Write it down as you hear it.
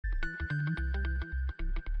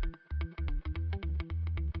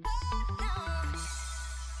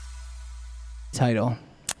title.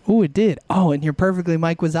 Oh, it did. Oh, and you're perfectly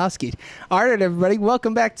Mike Wazowski. All right, everybody,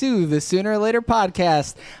 welcome back to the Sooner or Later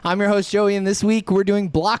podcast. I'm your host, Joey, and this week we're doing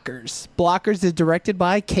Blockers. Blockers is directed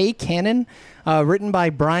by Kay Cannon, written by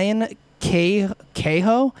Brian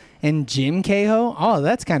Cahoe and Jim Cahoe. Oh,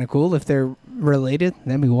 that's kind of cool if they're related.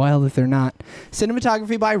 That'd be wild if they're not.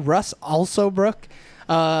 Cinematography by Russ Alsobrook.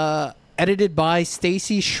 Edited by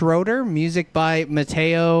Stacy Schroeder. Music by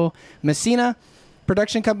Matteo Messina.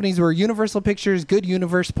 Production companies were Universal Pictures, Good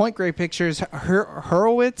Universe, Point Grey Pictures,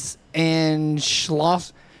 Hurwitz, and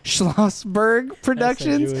Schlossberg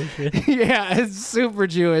Productions. Yeah, it's super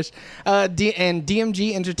Jewish. And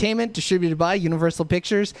DMG Entertainment, distributed by Universal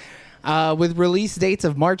Pictures. With release dates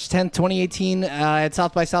of March 10th, 2018 at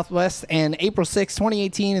South by Southwest and April 6th,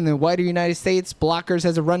 2018 in the wider United States. Blockers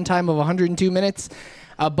has a runtime of 102 minutes,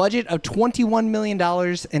 a budget of $21 million,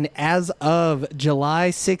 and as of July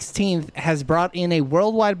 16th has brought in a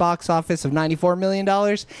worldwide box office of $94 million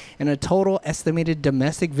and a total estimated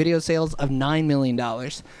domestic video sales of $9 million.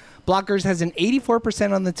 Blockers has an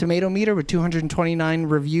 84% on the tomato meter with 229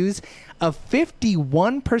 reviews, a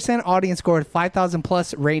 51% audience score with 5,000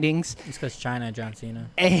 plus ratings. It's because China, John Cena.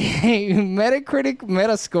 A Metacritic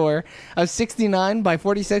Metascore of 69 by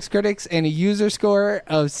 46 critics and a user score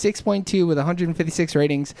of 6.2 with 156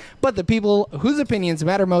 ratings. But the people whose opinions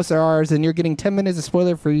matter most are ours, and you're getting 10 minutes of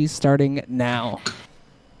spoiler-free starting now.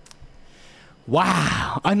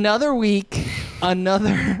 Wow. Another week,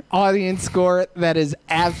 another audience score that is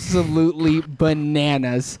absolutely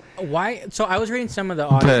bananas. Why? So I was reading some of the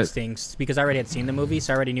audience things because I already had seen the movie,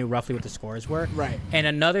 so I already knew roughly what the scores were. Right. And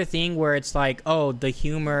another thing where it's like, oh, the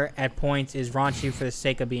humor at points is raunchy for the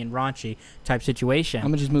sake of being raunchy type situation.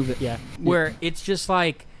 I'm going to just move it. Yeah. Where it's just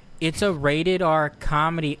like, it's a rated R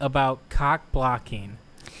comedy about cock blocking.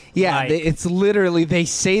 Yeah, like, it's literally, they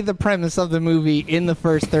say the premise of the movie in the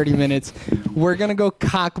first 30 minutes. We're going to go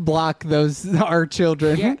cock block our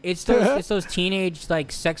children. Yeah, it's those teenage,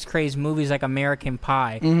 like, sex crazed movies like American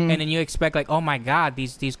Pie. Mm-hmm. And then you expect, like, oh my God,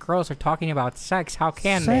 these girls are talking about sex. How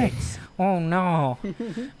can they? Oh no.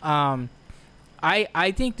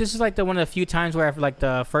 I think this is like one of the few times where, like,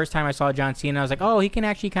 the first time I saw John Cena, I was like, oh, he can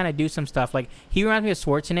actually kind of do some stuff. Like, he reminds me of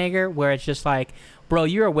Schwarzenegger, where it's just like, bro,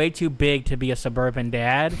 you're way too big to be a suburban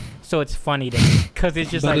dad, so it's funny to me. Because it's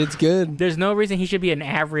just but like, it's good. There's no reason he should be an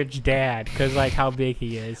average dad, because, like, how big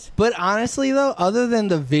he is. But honestly, though, other than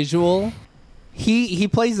the visual, he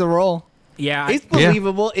plays the role. Yeah. It's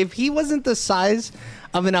believable. Yeah. If he wasn't the size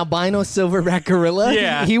of an albino silverback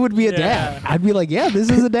gorilla, he would be a dad. I'd be like, yeah, this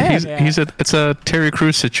is a dad. It's a Terry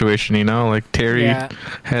Crews situation, you know? Like, Terry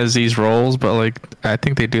has these roles, but, like, I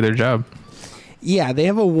think they do their job. Yeah, they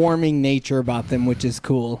have a warming nature about them, which is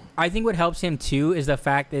cool. I think what helps him, too, is the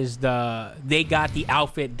fact they got the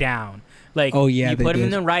outfit down. Like, you put him in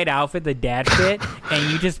the right outfit, the dad fit,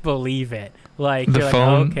 and you just believe it. Like, the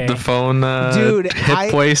phone, okay. The phone, dude,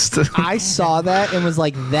 hip waist. I saw that and was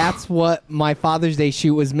like, that's what my Father's Day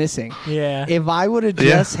shoot was missing. Yeah. If I would have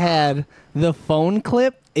just had the phone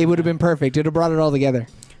clip, it would have been perfect. It would have brought it all together.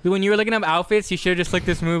 When you were looking up outfits, you should have just looked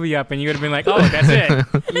this movie up, and you would have been like, "Oh, that's it."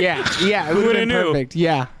 yeah, it would have been perfect.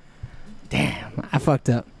 Yeah. Damn, I fucked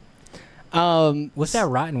up. What's that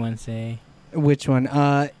rotten one say? Which one?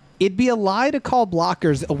 It'd be a lie to call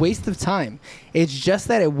Blockers a waste of time. It's just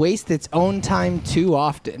that it wastes its own time too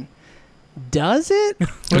often. Does it?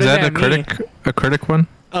 Is that a critic one?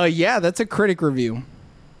 Yeah, that's a critic review.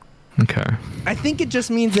 Okay. I think it just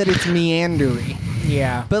means that it's meandering.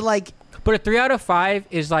 Yeah. But like. But a 3 out of 5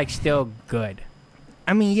 is, like, still good.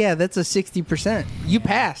 I mean, yeah, that's a 60%. You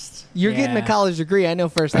passed. You're getting a college degree. I know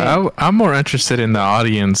firsthand. I'm more interested in the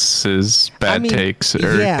audience's takes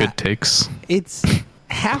or good takes. It's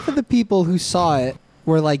half of the people who saw it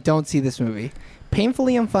were like, don't see this movie.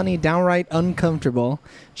 Painfully unfunny, downright uncomfortable,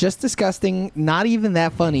 just disgusting, not even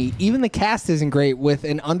that funny. Even the cast isn't great with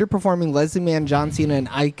an underperforming Leslie Mann, John Cena, and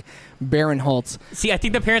Ike Barinholtz. See, I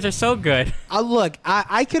think the parents are so good. Look,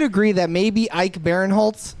 I could agree that maybe Ike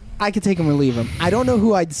Barinholtz, I could take him or leave him. I don't know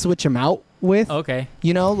who I'd switch him out with. Okay.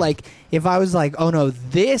 You know, like, if I was like, oh no,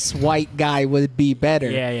 this white guy would be better.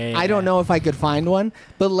 Yeah. I don't know if I could find one.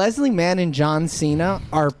 But Leslie Mann and John Cena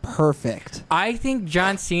are perfect. I think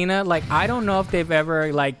John Cena, like, I don't know if they've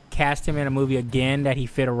ever, like, cast him in a movie again that he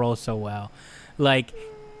fit a role so well. Like,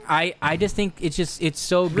 I just think it's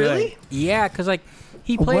so good. Really? Yeah, because, like,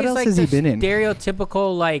 he plays, what else like, has he been in?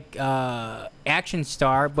 stereotypical, like, action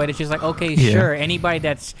star, but it's just like, okay, Yeah. sure, anybody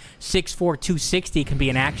that's 6'4", 260 can be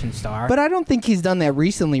an action star. But I don't think he's done that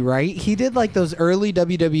recently, right? He did like those early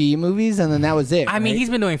WWE movies, and then that was it. I mean, right? he's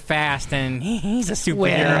been doing Fast, and he's a superhero.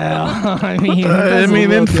 Well, I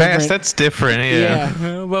mean, in Fast, that's different. Yeah.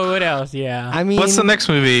 But what else? Yeah. I mean, What's the next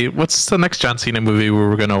movie? What's the next John Cena movie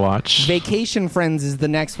we're gonna watch? Vacation Friends is the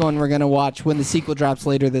next one we're gonna watch when the sequel drops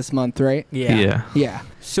later this month, right? Yeah. Yeah.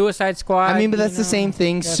 Suicide Squad. I mean, but that's the same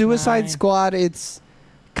thing. that's Suicide fine. Squad, it's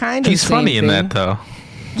kind of He's the same funny in thing. that though.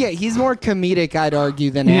 Yeah, he's more comedic, I'd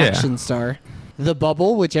argue, than Yeah. action star. The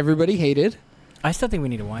Bubble, which everybody hated. I still think we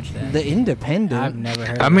need to watch that. The Independent. I've never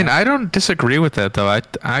heard. I of mean, that. I don't disagree with that though.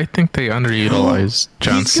 I think they underutilized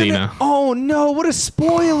John He's gonna- Cena. Oh no! What a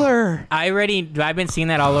spoiler! I've been seeing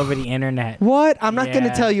that all over the internet. What? I'm not going to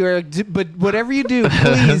Yeah. tell you, Eric. But whatever you do,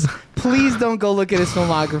 please don't go look at his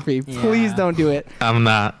filmography. Please Yeah. don't do it, I'm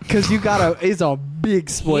not. because it's a big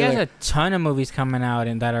spoiler. He has a ton of movies coming out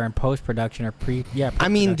and that are in post production or pre. Yeah. I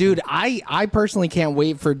mean, pre-production. dude, I personally can't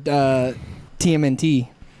wait for TMNT.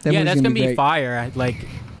 That Yeah, movie's that's gonna be great. fire. Like,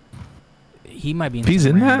 he might be. In He's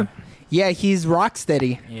in Superman. that? Yeah, he's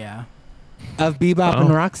Rocksteady Yeah. of Bebop and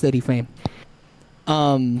Oh. Rocksteady fame.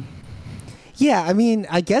 Yeah, I mean,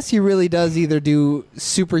 I guess he really does either do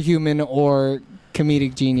superhuman or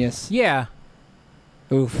comedic genius. Yeah,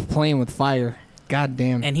 Oof, playing with fire. God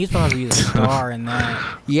damn. and he's probably the star in that.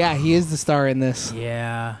 Yeah, he is the star in this.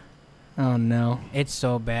 Yeah, Oh no. it's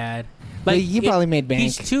so bad. Like, he probably made bank.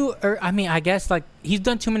 He's too. I mean, I guess like he's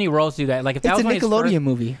done too many roles to do that. Like if that It's a was one of his Nickelodeon first,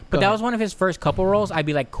 movie. but Go that ahead. was one of his first couple roles, I'd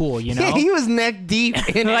be like, cool, you know. Yeah, he was neck deep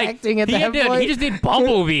in Like, acting at he that did, point. He just did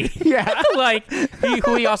Bumblebee. Yeah. Like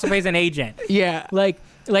who he also plays an agent. Yeah. Like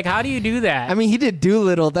how do you do that? I mean, he did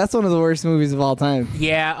Doolittle. That's one of the worst movies of all time.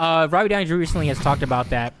 Yeah, Robbie Downey Jr. recently has talked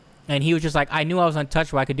about that, and he was just like, I knew I was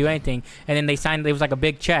untouchable, I could do anything, and then they signed. It was like a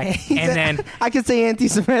big check, He and said, then I could say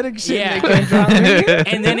anti-Semitic shit. Yeah. And they couldn't drop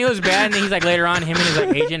me. and then it was bad, and then he's like later on, him and his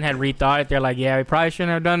like agent had rethought it. They're like, yeah, we probably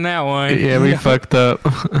shouldn't have done that one. Yeah, we fucked up.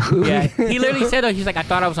 Yeah, he literally said though, he's like, I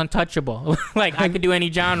thought I was untouchable, like I could do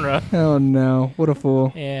any genre. Oh no! What a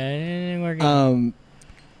fool. Yeah, it didn't work out.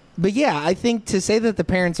 But yeah, I think to say that the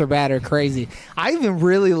parents are bad are crazy. I even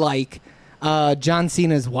really like John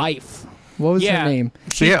Cena's wife. What was Yeah. her name?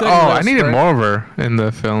 She's Yeah. good in Oh, Little I needed Skirt. more of her in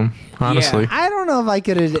the film. Honestly. I don't know if I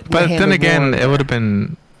could have. But then again, it would have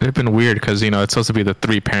been weird because it's supposed to be the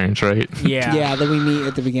three parents, right? Yeah, Yeah, that we meet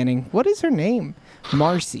at the beginning. What is her name?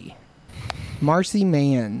 Marcy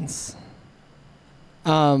Mans.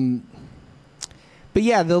 But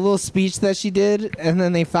yeah, the little speech that she did, and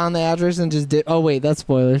then they found the address and just did. Oh wait, that's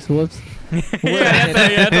spoilers. Whoops. yeah,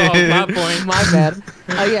 that's the whole plot point. My bad.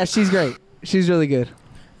 Oh yeah, she's great. She's really good.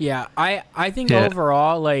 Yeah, I think Yeah.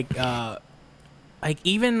 overall like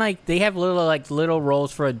even like they have little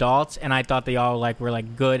roles for adults, and I thought they all were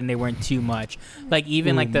good and they weren't too much. Like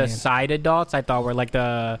even Ooh, like the man. side adults, I thought were like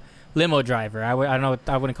the limo driver. I don't know.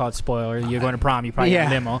 I wouldn't call it spoiler. You're going to prom. You probably Yeah.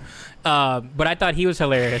 got a limo. But I thought he was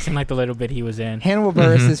hilarious in like the little bit he was in. Hannibal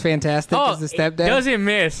Buress is fantastic as the stepdad. doesn't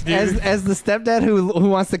miss, dude. As the stepdad who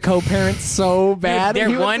wants to co-parent so bad. they're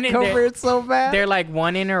He wants one to in- co-parent so bad. Their like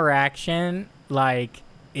one interaction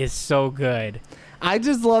is so good. I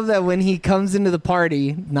just love that when he comes into the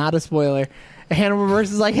party, not a spoiler, Hannibal Buress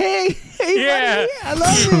is like, hey, Yeah. buddy, I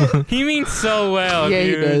love it. He means so well, Yeah,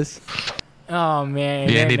 dude. he does. Oh man.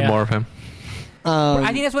 Yeah, I And, need more of him.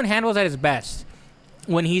 I think that's when Hannibal's at his best.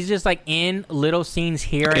 When he's just like in little scenes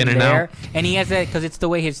here In and and there, out. and he has that because it's the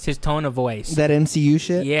way his tone of voice. that MCU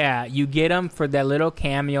shit. Yeah, you get him for that little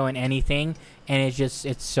cameo in anything, and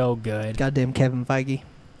it's so good. Goddamn Kevin Feige.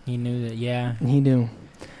 He knew that. Yeah, He knew.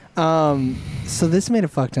 So this made a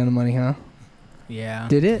fuck ton of money, huh? yeah.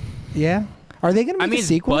 Did it? Yeah. Are they gonna make I mean, a his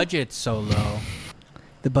sequel? budget's so low.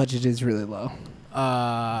 The budget is really low.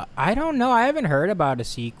 I don't know. I haven't heard about a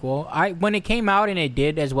sequel. When it came out and it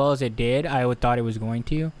did as well as it did, I would thought it was going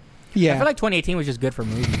to. Yeah, I feel like 2018 was just good for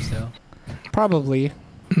movies, though. probably.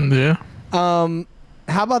 Yeah.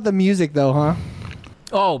 How about the music though, huh?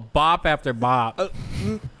 Oh, bop after bop.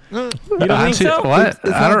 You don't think Actually, so? what? It's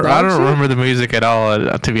not I dog don't shit? remember the music at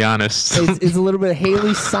all, to be honest. It's a little bit of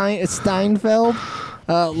Haley Steinfeld.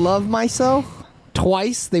 Love Myself.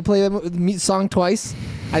 Twice. They play the song twice.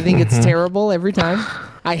 I think it's terrible every time.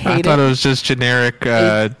 I I hate thought it. it was just generic,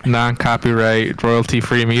 non-copyright,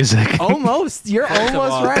 royalty-free music. Almost. You're First of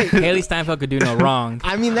almost all, right. Haley Steinfeld could do no wrong.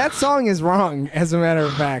 I mean, that song is wrong, as a matter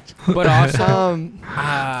of fact. But also,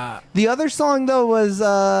 The other song, though, was...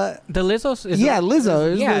 the Lizzo. Lizzo. It was Yeah,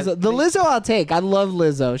 Lizzo. The Lizzo I'll take. I love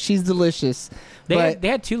Lizzo. She's delicious. They But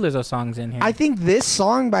had two Lizzo songs in here. I think this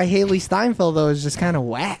song by Haley Steinfeld, though, is just kind of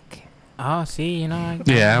whack. Oh, see, you know.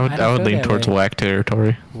 Yeah, I didn't would feel lean that towards way. whack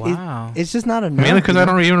territory. Wow. It's just not enough. Mainly because I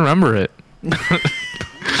don't even remember it.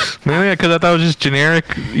 Mainly because I thought it was just generic,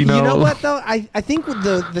 You know what though? I think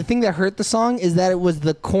the thing that hurt the song is that it was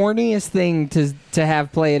the corniest thing to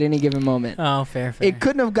have play at any given moment. Oh, fair. It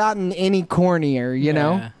couldn't have gotten any cornier, you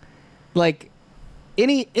know? Like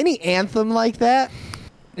any anthem like that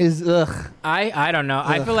is ugh. I don't know.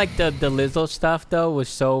 Ugh. I feel like the Lizzo stuff though was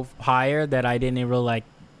so higher that I didn't even like.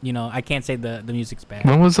 You know, I can't say the music's bad.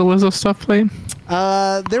 When was the Lizzo stuff played?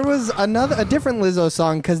 There was a different Lizzo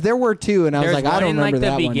song because there were two, and I was like, I don't remember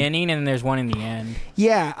that one. There's one in like the beginning, and there's one in the end.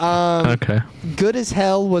 Yeah. Okay. Good as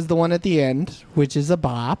Hell was the one at the end, which is a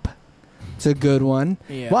bop. It's a good one.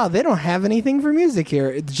 Yeah. Wow, they don't have anything for music here.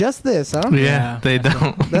 It's just this, huh? Yeah, they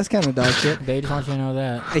don't. That's kind of dog shit. They just want you to know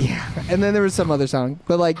that. Yeah, and then there was some other song,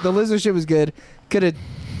 but like the Lizzo shit was good. Could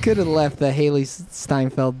have left the Haley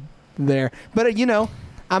Steinfeld there, but you know.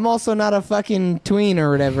 I'm also not a fucking tween or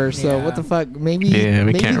whatever, so what the fuck? Maybe we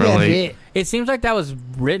maybe can't that's relate. it. It seems like that was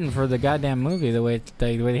written for the goddamn movie. The way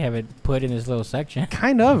they have it put in this little section.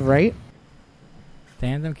 Kind of, right? The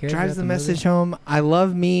anthem cares Drives about the movie? message home. I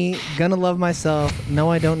love me, gonna love myself. No,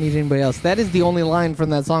 I don't need anybody else. That is the only line from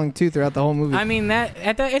that song too throughout the whole movie. I mean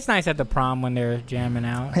it's nice at the prom when they're jamming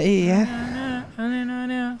out. Hey, yeah.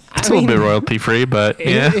 It's a little bit royalty free, but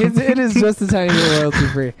yeah. It is just a tiny bit royalty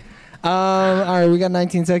free. All right, we got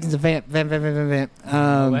 19 seconds of vamp. I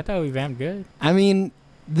thought we vamped good. I mean,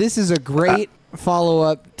 this is a great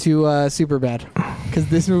follow-up to Superbad because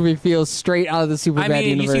this movie feels straight out of the Superbad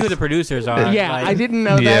universe. You see who the producers are. Yeah, like, I didn't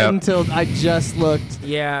know that until I just looked.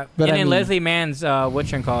 Yeah, but and I then mean, Leslie Mann's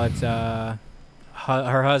her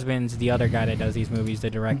husband's the other guy that does these movies, the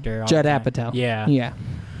director. Judd Apatow. Yeah.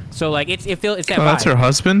 So like it's that vibe. That's her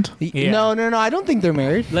husband? Yeah. No, I don't think they're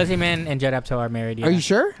married. Leslie Mann and Judd Apatow are married. Yeah. Are you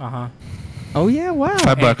sure? Uh-huh. Oh yeah, wow.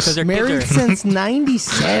 $5. Married since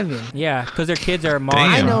 '97. Yeah, because their kids are moms.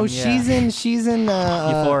 Damn. I know Yeah. she's in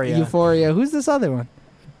Euphoria. Euphoria. Who's this other one?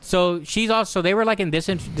 So she's also they were like in This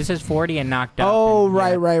Is 40 and Knocked Up. Oh, and,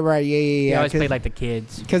 right. They Yeah. always played like the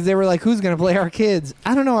kids. Because they were like, who's gonna play our kids?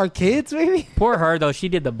 I don't know, our kids maybe. Poor her though. She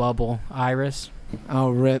did the bubble. Iris. Oh,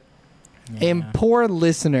 rip. Yeah. And poor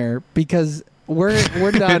listener, because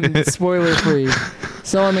we're done spoiler free.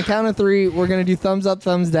 So on the count of 3, we're gonna do thumbs up,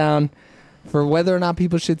 thumbs down for whether or not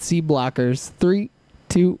people should see blockers. 3,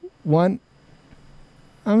 2, 1.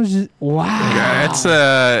 I'm just wow.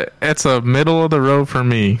 Yeah, it's a middle of the road for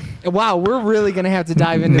me. Wow, we're really gonna have to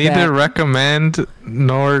dive into Neither that. recommend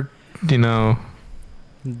nor Deny.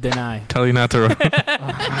 tell you not to.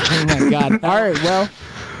 Oh my god. All right, well,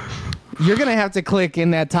 you're going to have to click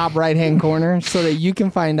in that top right-hand corner so that you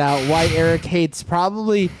can find out why Eric hates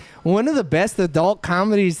probably one of the best adult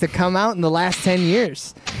comedies to come out in the last 10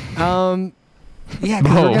 years. Yeah, because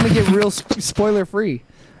we're going to get real spoiler-free.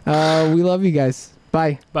 We love you guys.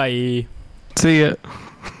 Bye. Bye. See ya.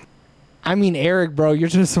 I mean, Eric, bro, you're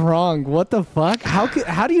just wrong. What the fuck? How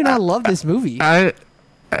do you not love this movie? I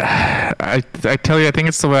tell you, I think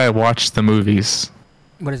it's the way I watch the movies.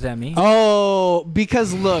 What does that mean? Oh,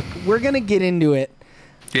 because look, we're going to get into it.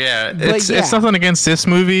 Yeah, But it's nothing against this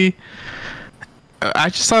movie. I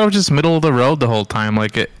just thought it was just middle of the road the whole time. I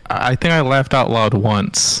think I laughed out loud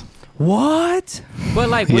once. What? But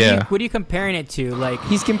like, what are you comparing it to? Like,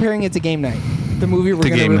 He's comparing it to Game Night, the movie we're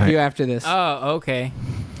going to Game review Night. after this. oh, okay.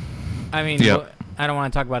 I mean, Yep. I don't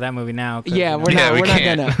want to talk about that movie now. Yeah, we we're not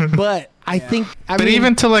can't. gonna. But I think. I But mean,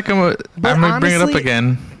 even to I'm gonna bring it up honestly-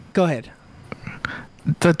 again. go ahead.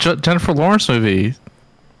 The Jennifer Lawrence movie,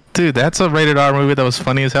 dude, that's a rated R movie that was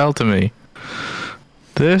funny as hell to me.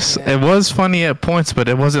 It was funny at points, but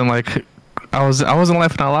it wasn't like I wasn't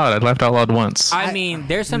laughing out loud. I laughed out loud once. I mean,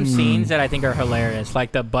 there's some scenes that I think are hilarious,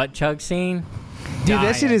 like the butt chug scene. Dude,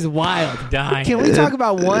 that shit is wild. Dying. Can we talk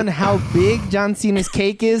about how big John Cena's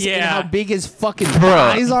cake is and Yeah. how big his fucking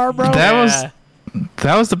thighs are, bro?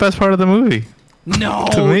 That was the best part of the movie. No,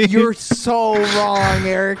 to me. you're so wrong,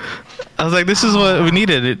 Eric. I was like, this is what we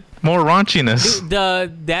needed. More raunchiness.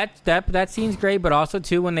 That scene's great, but also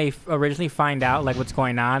too when they originally find out like what's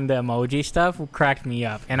going on, the emoji stuff cracked me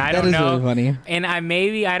up, and I That don't is know. really funny. And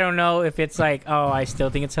I don't know if it's like, oh, I still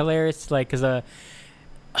think it's hilarious, like because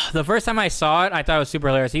the first time I saw it, I thought it was super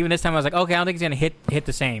hilarious. Even this time, I was like, okay, I don't think it's gonna hit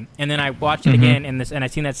the same. And then I watched it again, and I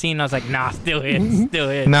seen that scene, and I was like, nah, still hit.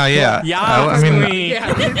 No, yeah. Yeah, I mean,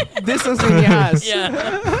 Yeah, this was when yes.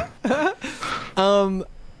 yeah.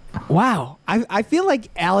 Wow. I feel like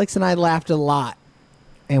Alex and I laughed a lot.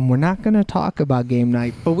 And we're not going to talk about Game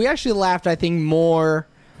Night. But we actually laughed, I think, more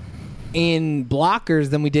in Blockers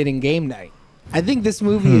than we did in Game Night. I think this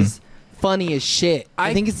movie is funny as shit.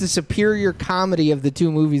 I think it's the superior comedy of the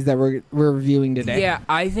two movies that we're reviewing today. Yeah,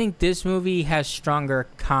 I think this movie has stronger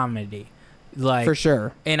comedy, like for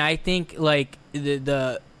sure. And I think like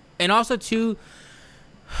the and also too,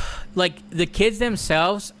 like the kids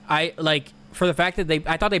themselves. I like. For the fact that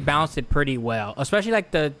I thought they balanced it pretty well, especially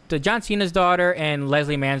like the John Cena's daughter and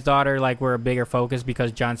Leslie Mann's daughter like were a bigger focus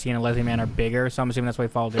because John Cena and Leslie Mann are bigger, so I'm assuming that's why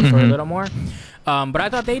they followed their story a little more. But I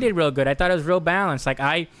thought they did real good. I thought it was real balanced. Like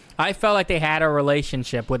I felt like they had a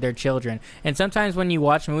relationship with their children. And sometimes when you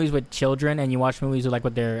watch movies with children and you watch movies with, like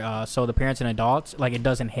with their so the parents and adults, like it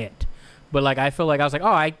doesn't hit. But like I feel like I was like,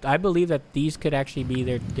 oh, I believe that these could actually be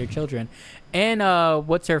their children. And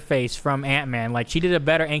what's her face from Ant-Man? Like she did a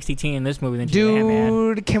better angsty teen in this movie than she did in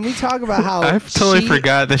Ant-Man. Dude, can we talk about how I totally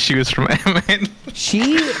forgot that she was from Ant-Man.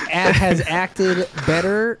 She has acted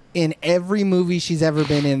better in every movie she's ever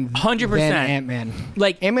been in 100%. than Ant-Man.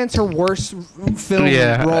 Like Ant-Man's her worst film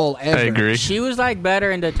role ever. I agree. She was like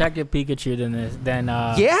better in Detective Pikachu than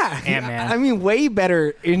Ant-Man. I mean, way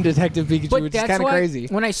better in Detective Pikachu, which is kind of crazy.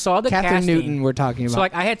 When I saw the Catherine casting, Newton, we're talking about. So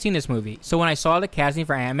like I had seen this movie, so when I saw the casting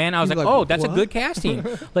for Ant-Man, I was like, like, oh, that's what? a good casting.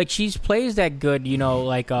 Like she plays that good,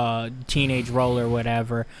 like a teenage role or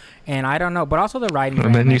whatever. And I don't know, but also the writing.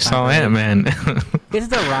 And then you saw Ant-Man. It's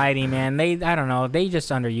the writing, man. I don't know. They just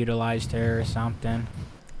underutilized her or something.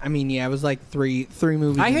 I mean, yeah, it was like three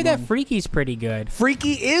movies. I hear that one. Freaky's pretty good.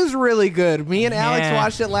 Freaky is really good. Me and Alex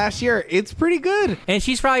watched it last year. It's pretty good. And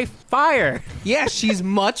she's probably fire. Yeah, she's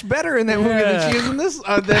much better in that movie than she is in this.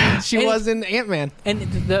 Than she was in Ant-Man. And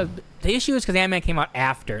the issue is because Ant-Man came out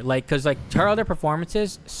after, because her other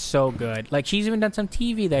performances so good. Like she's even done some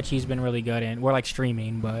TV that she's been really good in. We're like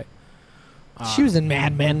streaming, but she was in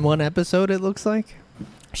Mad Men one episode. It looks like.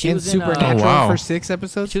 She was Supernatural for 6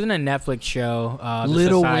 episodes. She was in a Netflix show,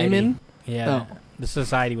 Little Society. Women. Yeah, The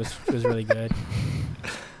Society was really good.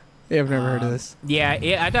 Yeah, I've never heard of this. Yeah,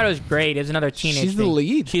 I thought it was great. It was another teenage. She's the thing.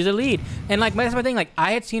 lead. She's the lead, and like that's my thing. Like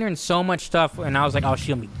I had seen her in so much stuff, and I was like, oh,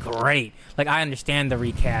 she'll be great. Like I understand the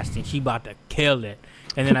recasting. She about to kill it.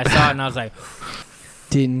 And then I saw it, and I was like,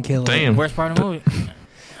 didn't kill it. Damn. Worst part of the movie.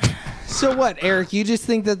 So what, Eric? You just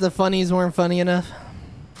think that the funnies weren't funny enough?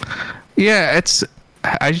 Yeah,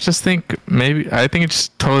 I just think I think it's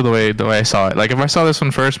totally the way I saw it. Like if I saw this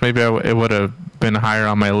one first, maybe it would have been higher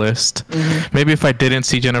on my list. Mm-hmm. Maybe if I didn't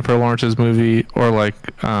see Jennifer Lawrence's movie, or like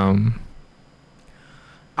if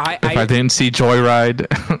I didn't see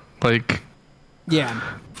Joyride, like yeah,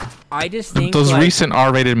 I just think those recent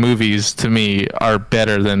R-rated movies to me are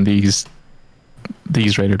better than these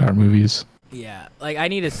rated R movies. Yeah, like I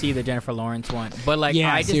need to see the Jennifer Lawrence one, but like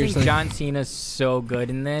I just seriously. think John Cena's so good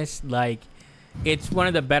in this. Like, it's one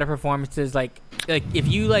of the better performances. Like if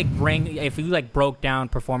you broke down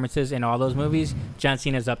performances in all those movies, John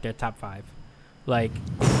Cena's up there top 5. Like,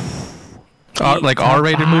 like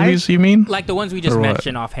R-rated movies, you mean? like the ones we just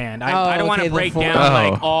mentioned offhand. I don't want to break down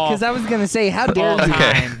like all. Because I was gonna say, how dare all you?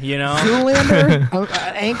 time, you know? Zoolander,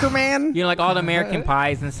 Anchorman. You know, like all the American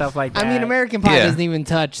Pies and stuff like that. I mean, American Pie doesn't even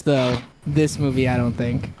touch this movie. I don't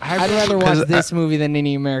think. I'd rather watch this movie than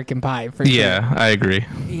any American Pie. For sure. Yeah, I agree.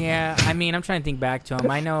 Yeah, I mean, I'm trying to think back to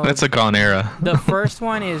them. I know that's a gone era. The first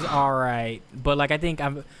one is all right, but like I think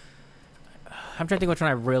I'm trying to think which one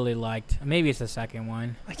I really liked. Maybe it's the second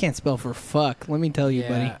one. I can't spell for fuck. Let me tell you,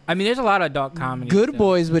 buddy. I mean, there's a lot of adult comedy. Good still.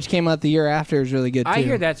 Boys, which came out the year after, is really good too. I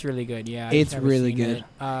hear that's really good. Yeah, it's really good.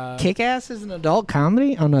 It. Kick-Ass is an adult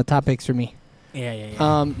comedy. Oh no, top picks for me.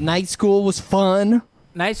 Yeah. Night School was fun.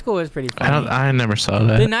 Night School is pretty funny. I never saw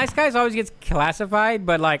that. The Nice Guys always gets classified,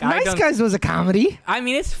 but like Nice Guys was a comedy. I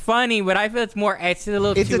mean, it's funny, but I feel it's a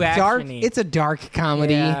little too actiony. It's a dark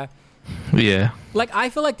comedy. Yeah. Like I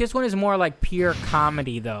feel like this one is more like pure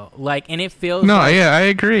comedy though. Like, and it feels. No, yeah, I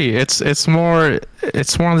agree. It's more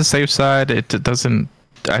on the safe side. It doesn't.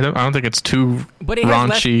 I don't think it's too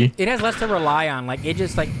raunchy. It has less to rely on. Like it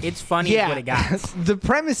just it's funny what it got. The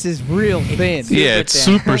premise is real thin. It's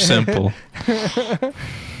super simple.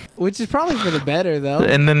 Which is probably for the better though.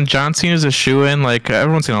 And then John Cena's a shoo-in. Like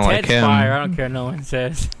everyone's gonna like him. Fire. I don't care. No one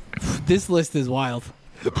says. This list is wild.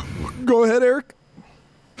 Go ahead, Eric.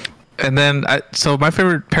 And then so my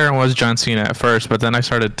favorite parent was John Cena at first, but then I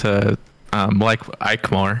started to like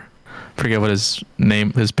Ike more. Forget what his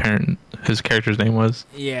character's name was.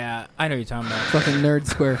 Yeah, I know what you're talking about. Fucking Nerd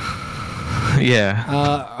Square. Yeah.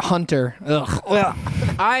 Hunter. Ugh.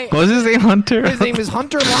 What was his name? Hunter? His name is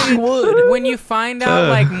Hunter Longwood. When you find out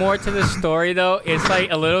like more to the story though, it's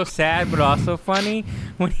like a little sad but also funny.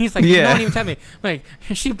 When he's like, no one even tell me. Like,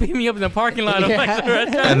 she beat me up in the parking lot.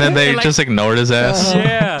 Yeah. And then they just ignored his ass.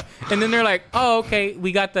 Yeah. And then they're like, oh, okay,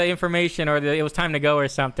 we got the information, or it was time to go or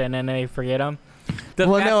something, and they forget him.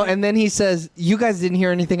 Well, no, and then he says, "You guys didn't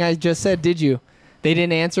hear anything I just said, did you?" They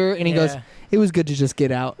didn't answer, and he goes, "It was good to just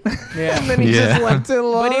get out." Yeah. And then he just left it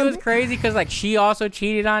alone. But it was crazy because like she also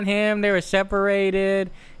cheated on him. They were separated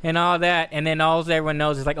and all that. And then all everyone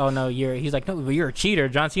knows is like, oh no, he's like, no, but you're a cheater.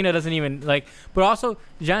 John Cena doesn't even like. But also,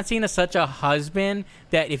 John Cena's such a husband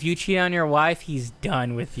that if you cheat on your wife, he's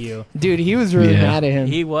done with you. Dude, he was really mad at him.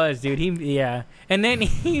 He was, dude. And then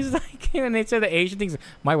he's like, when they said the Asian things,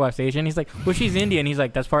 my wife's Asian. He's like, well, she's Indian. He's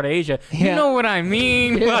like, that's part of Asia. Yeah. You know what I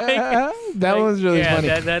mean? Yeah. That was really funny.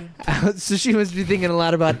 That, so she must be thinking a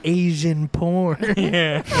lot about Asian porn.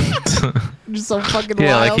 yeah. Just so fucking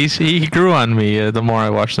Yeah, wild. like he grew on me the more I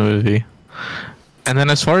watched the movie. And then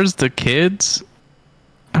as far as the kids,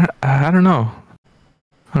 I don't know.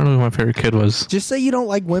 I don't know who my favorite kid was. Just say you don't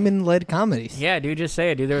like women-led comedies. Yeah, dude, just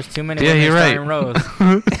say it, dude. There was too many Yeah, women you're right. starring roles.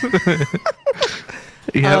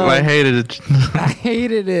 Yeah, I hated it. I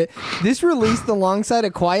hated it. This released alongside A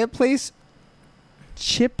Quiet Place,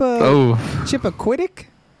 Chippaquiddick,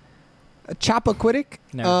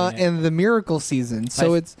 Never seen it. and The Miracle Season.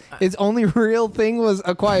 So its only real thing was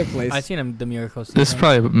A Quiet Place. I seen him, The Miracle Season. This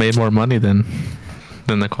probably made more money than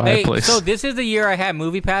The Quiet Place. So this is the year I had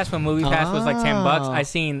Movie Pass when Movie Pass was like $10. Ah. I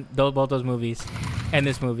seen both those movies, and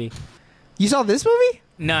this movie. You saw this movie?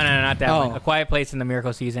 No, not that Oh. one. A Quiet Place and The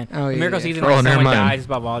Miracle Season. Oh, The yeah, Miracle yeah. Season, Oh, where never someone mind. dies, it's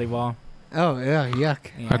about volleyball. Oh, yeah, yuck.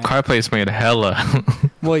 Yeah. A Quiet Place made hella.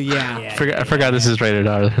 Well, yeah. Yeah. I forgot this is rated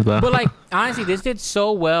R though. But like honestly, this did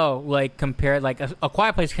so well. Like compared, like a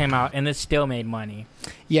Quiet Place came out and this still made money.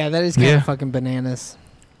 Yeah, that is kind of Yeah. fucking bananas.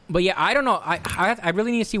 But yeah, I don't know. I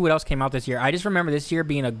really need to see what else came out this year. I just remember this year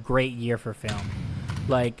being a great year for film.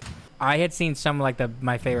 Like I had seen some like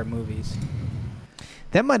my favorite movies.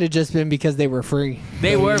 That might have just been because they were free.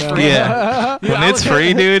 They were You know? free. Yeah. Dude, When I it's was-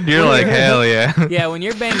 free, dude, you're like, hell yeah. Yeah, when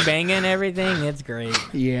you're banging everything, it's great.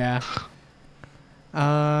 Yeah.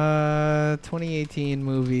 2018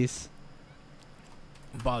 movies.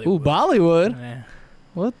 Bollywood. Ooh, Bollywood. Yeah.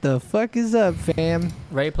 What the fuck is up, fam?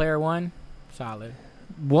 Ready Player One, solid.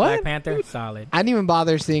 What? Black Panther, solid. I didn't even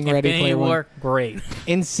bother seeing Ready Infinity Player One. War, great.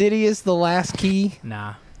 Insidious: The Last Key,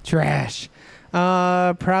 Nah. trash.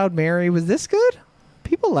 Proud Mary, was this good?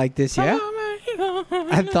 People like this, yeah?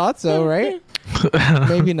 I thought so, right?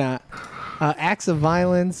 Maybe not. Acts of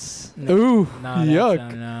Violence. No. Ooh, No,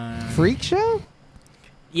 yuck. no. Freak Show?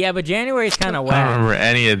 Yeah, but January's kind of I don't whack. remember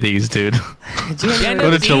any of these, dude. Den Go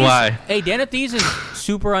of to Thieves- July. Hey, Den of Thieves is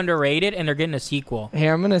super underrated, and they're getting a sequel.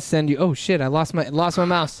 Here, I'm gonna send you. Oh shit! I lost my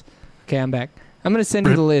mouse. Okay, I'm back. I'm gonna send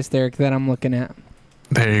you the list, Eric, that I'm looking at.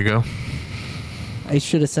 There you go. I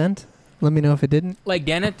should have sent. Let me know if it didn't, Like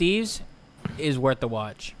Den of Thieves is worth the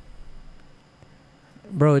watch.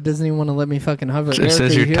 bro. It doesn't even want to let me fucking hover. It Eric,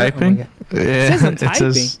 says are you you're here? Oh my typing. God. Yeah, says I'm it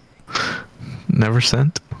says never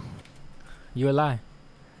sent. You a lie.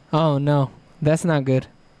 Oh no, that's not good.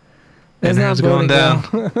 That's And not it's going down.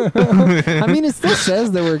 I mean, it still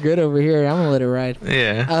says that we're good over here. I'm gonna let it ride.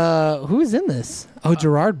 Yeah. Who's in this? Oh,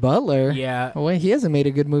 Gerard Butler. Yeah. Oh, wait, he hasn't made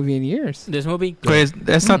a good movie in years. This movie? Wait,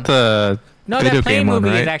 that's not the No, video that plane game one,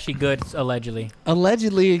 movie is right? actually good, allegedly.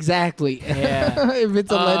 Allegedly, exactly. Yeah. If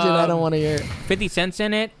it's alleged, I don't want to hear it. 50 Cent's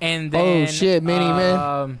in it, and then... Oh, shit, Mini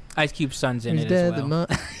Man. Ice Cube's son's in He's it dead. as well.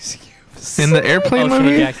 in the airplane Samuel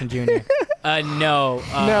movie. Jackson Jr. No.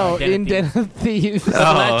 No, Den of in Den Thieves. of Thieves. The Oh,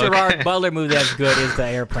 last okay. Gerard Butler movie that's good is the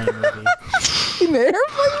airplane movie. In the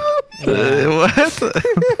airplane movie? What?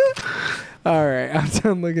 All right, I'm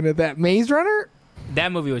done looking at that. Maze Runner?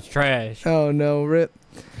 That movie was trash. Oh, no, rip.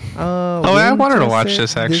 Oh, I wanted to watch Winchester?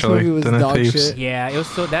 this, actually. This movie was Den of dog Thieves. shit. Yeah, it was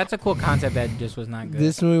so. That's a cool concept that just was not good.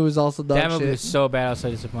 This movie was also dog that movie shit. was so bad. I was so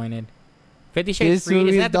disappointed. 50 Shades This Freed. movie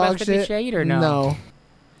Is is that the dog best 50 shit. Shade or no? No.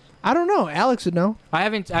 I don't know. Alex would know.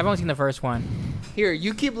 I've only seen the first one. Here,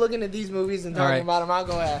 you keep looking at these movies and All talking right. about them. I'll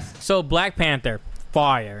go ask. So Black Panther,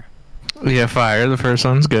 fire. Yeah, Fire. The first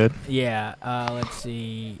one's good. Yeah. Let's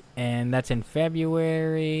see, and that's in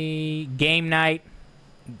February. Game Night.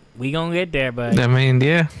 We gonna get there, but I mean,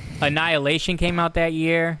 yeah. Annihilation came out that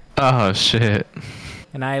year. Oh shit.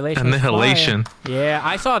 Annihilation. was Annihilation. fire. Yeah,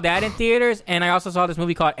 I saw that in theaters, and I also saw this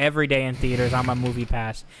movie called Everyday in theaters on my Movie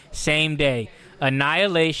Pass. Same day.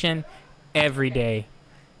 Annihilation, Everyday.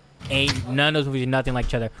 Ain't none of those movies are nothing like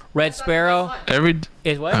each other. Red Sparrow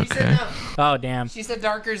is what? Okay. She said no. Oh damn. She said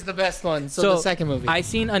Darker's the best one. So, So, the second movie. I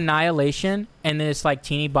seen Annihilation, and then it's like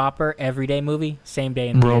teeny bopper Everyday movie, same day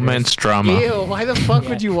in theaters. Romance drama. Ew, why the fuck Yeah.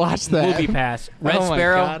 would you watch that? Movie Pass. Red Oh my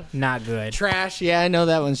Sparrow, God. not good. Trash. Yeah, I know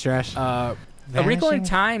that one's trash. A Wrinkle in Vanishing?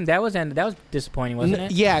 Time. That was disappointing, wasn't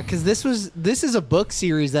it? Yeah, because this is a book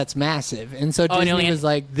series that's massive, and so Oh, and it Disney only had- was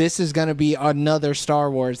like, "This is gonna be another Star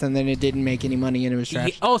Wars," and then it didn't make any money and it was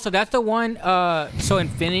trash. Oh, so that's the one. So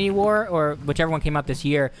Infinity War or whichever one came out this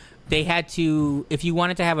year, they had to. If you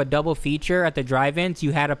wanted to have a double feature at the drive-ins,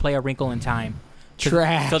 you had to play A Wrinkle in Time.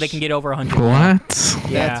 Trash. So they can get over 100. What?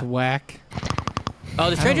 Yeah. That's whack. Oh,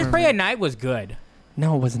 The Strangers remember. Prey at Night was good.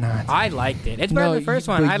 No, it was not. I liked it. It's better than the first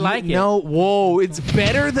one. but I like it. No, whoa, it's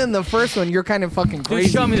better than the first one. You're kind of fucking Dude, crazy.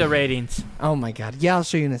 show me the ratings. Oh my god. Yeah, I'll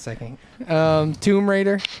show you in a second. Tomb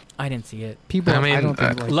Raider. I didn't see it. People, I mean, I don't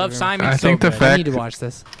think like Love it very Simon. I so think the good. much. I fact- need to watch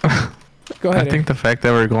this. Go ahead. I think the fact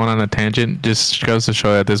that we're going on a tangent just goes to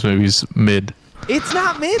show that this movie's mid. it's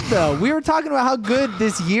not mid though. We were talking about how good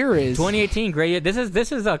this year is. 2018, great year. This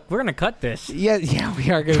is a. We're gonna cut this. Yeah, we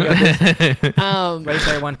are gonna go this. Ready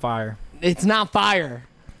Player One fire. It's not fire.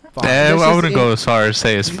 Fire. This I is wouldn't go as far as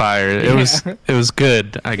say it's fire. It was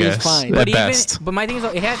good, I was guess. fine. At But best. but my thing is,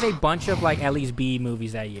 it has a bunch of like at least B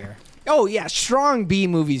movies that year. Oh yeah, strong B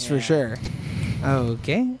movies for Yeah. sure.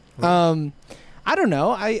 Okay. I don't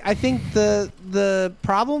know. I think the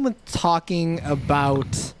problem with talking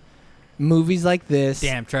about movies like this.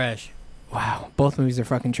 Damn trash. Wow, both movies are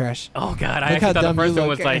fucking trash. Oh god, I Look how actually thought the dumb you first one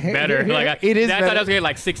look. was like better. Like It is I thought better. I was getting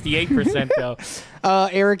like 68% though,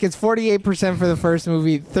 Eric, it's 48% for the first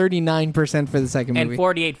movie, 39% for the second and movie.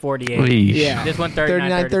 48. Weesh. Yeah. This one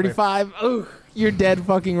 39, 35. Oh, you're dead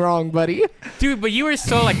fucking wrong, buddy. Dude, but you were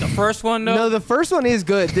so like the first one though. No, the first one is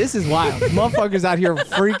good. This is wild. Motherfuckers out here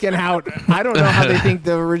freaking out. I don't know how they think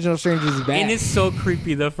the original Strangers is bad. and it's so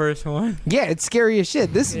creepy. The first one. Yeah, it's scary as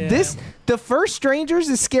shit. Yeah. The first Strangers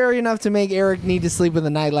is scary enough to make Eric need to sleep with a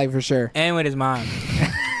nightlight for sure. And with his mom.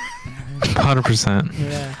 100%.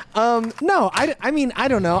 Yeah. No, I mean, I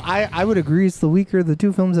don't know. I would agree it's the weaker of the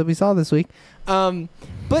two films that we saw this week.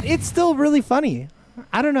 But it's still really funny.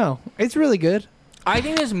 I don't know. It's really good. I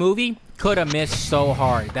think this movie could have missed so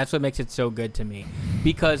hard. That's what makes it so good to me.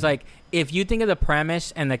 Because like if you think of the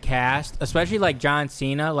premise and the cast, especially like John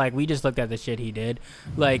Cena, like we just looked at the shit he did.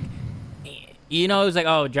 Like you know, it was like,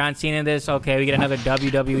 oh, John Cena this, okay, we get another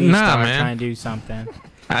WWE Nah, star man. trying to do something.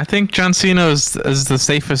 I think John Cena is the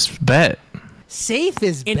safest bet. Safe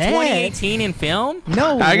is In bad. 2018 in film?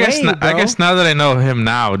 No I guess. way, bro. I guess now that I know him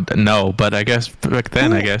now, no. But I guess back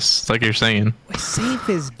then, I Ooh. guess like you're saying. Safe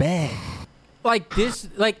is bad. Like this,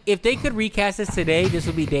 like if they could recast this today, this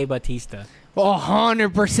would be Dave Bautista.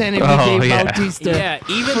 100% it would Oh, be Dave yeah. Bautista. Yeah,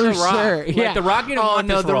 even For The Rock. sure. Like, Yeah. The Rock didn't Oh want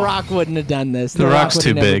no, this The role. Rock wouldn't have done this. The Rock Rock's would too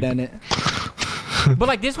have never big. done it. But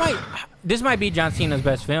like this might be John Cena's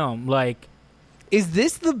best film. Like Is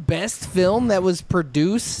this the best film that was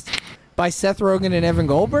produced by Seth Rogen and Evan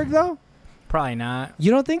Goldberg though? probably not.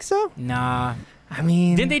 You don't think so? Nah. I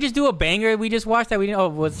mean, Didn't they just do a banger we just watched that we didn't? Oh,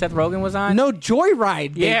 what Seth Rogen was on? No,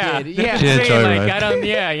 Joyride. They Yeah, did. that's Yeah. what I'm Yeah, saying, Joyride. Like, I don't.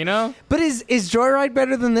 Yeah, you know. But is Joyride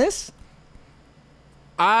better than this?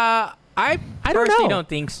 I don't personally know. don't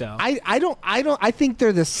think so. I don't. I think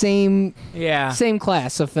they're the same yeah.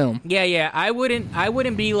 class of film. Yeah. I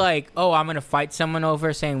wouldn't be like, oh, I'm gonna fight someone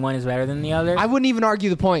over saying one is better than the other. I wouldn't even argue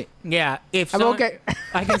the point. yeah. If I'm someone, okay.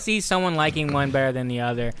 I can see someone liking one better than the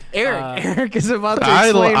other. Eric is about to I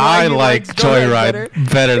explain why he like likes Joyride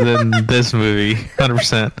Joyride better than this movie.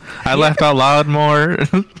 100%. I laughed out loud more.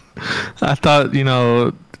 I thought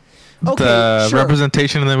Okay, the sure.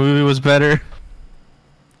 representation in the movie was better.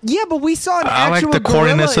 Yeah, but we saw an I like actual the corniness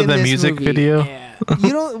gorilla of the in this music movie. video. Yeah. You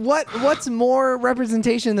know what's more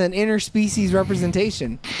representation than interspecies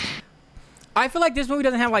representation? I feel like this movie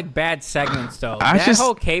doesn't have like bad segments though. I That just-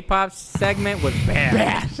 whole K-pop segment was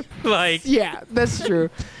bad. Like Yeah, that's true.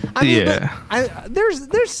 I mean, Yeah. but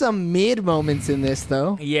there's some mid moments in this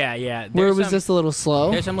though yeah. where it There's was some- just a little slow.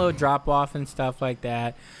 There's some little drop off and stuff like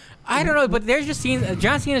that. I don't know, but there's just scenes.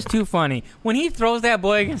 John Cena's too funny when he throws that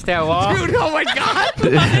boy against that wall. Dude, oh my god!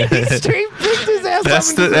 He straight picked his ass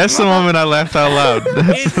That's up. the moment I laughed out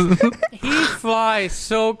loud. He flies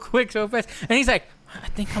so quick, so fast, and he's like, "I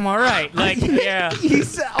think I'm all right." Like, yeah,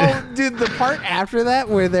 Dude, the part after that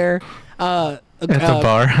where they're At the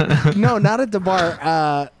bar. no, not at the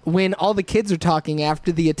bar. When all the kids are talking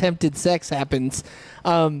after the attempted sex happens.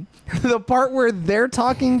 The part where they're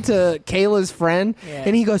talking to Kayla's friend, Yeah.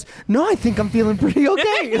 and he goes, "No, I think I'm feeling pretty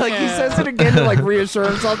okay." Like he Yeah. says it again to like reassure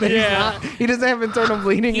himself that Yeah. he doesn't have internal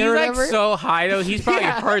bleeding he's or like whatever. so high though. He's probably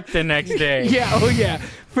Yeah. hurt the next day. Yeah, oh yeah.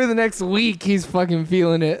 For the next week, he's fucking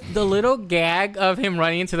feeling it. The little gag of him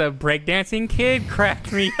running into the breakdancing kid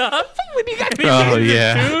cracked me up. When he got Oh,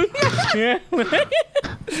 yeah. yeah. Like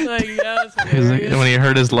that was He's like, hilarious. when he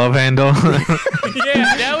hurt his love handle.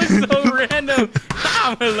 Yeah, that was so random.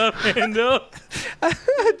 My love handle. I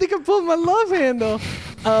think I pulled my love handle.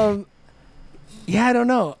 Yeah, I don't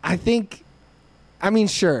know.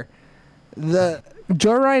 Sure. The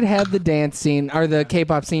Joyride had the dance scene or the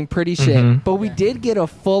K-pop scene pretty shit, but we did get a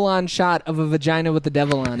full-on shot of a vagina with the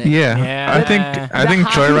devil on it. Yeah. I think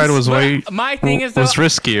Joyride was my thing is though, was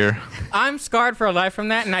riskier. I'm scarred for life from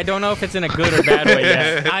that, and I don't know if it's in a good or bad way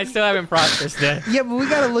yet. I still haven't processed that. Yeah, but we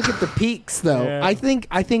got to look at the peaks, though. Yeah. I think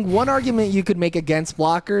one argument you could make against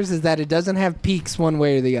blockers is that it doesn't have peaks one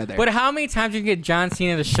way or the other. But how many times you can get John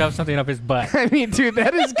Cena to shove something up his butt? I mean, dude,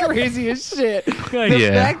 that is crazy as shit.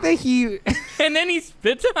 The fact that he... and then he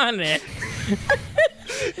spits on it.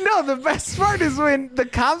 No, the best part is when the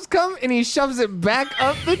cops come and he shoves it back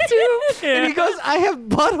up the tube and he goes, I have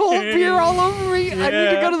butthole beer all over me. I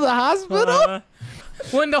need to go to the hospital.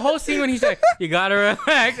 When the whole scene when he's like, you gotta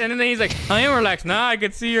relax, and then he's like, I am relaxed. Now I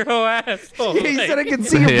can see your whole asshole. He said I can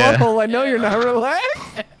see your butthole. I know you're not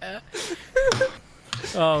relaxed.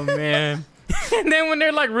 Oh, man. And then when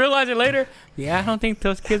they're like realizing later, yeah, I don't think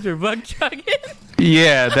those kids were bug chugging.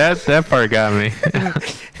 Yeah, that part got me.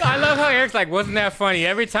 I love how Eric's like, wasn't that funny?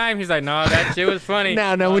 Every time he's like, no, that shit was funny.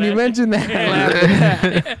 No, when you mentioned that, I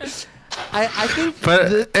laughed. I think,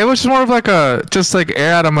 but it was more of like just like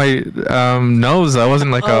air out of my nose. I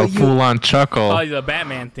wasn't like a full-on chuckle. Oh, the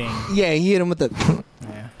Batman thing. Yeah, he hit him with the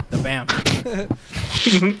bam. God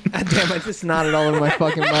damn, I just nodded all over my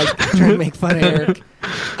fucking mic trying to make fun of Eric.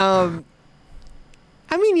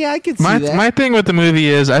 I mean, yeah, I could see that. My thing with the movie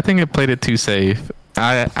is I think it played it too safe.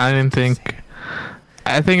 I didn't think.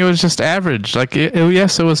 I think it was just average. Like,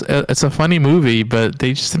 yes, it's a funny movie, but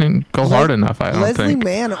they just didn't go hard enough. I don't Leslie think.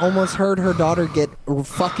 Mann almost heard her daughter get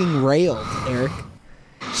fucking railed, Eric.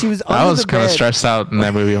 She was under I was kind of stressed out in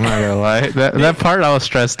that movie. I'm not gonna lie. That part I was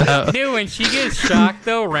stressed out. Dude, when she gets shocked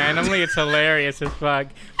though, randomly, it's hilarious as fuck.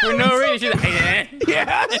 For no reason, she's like,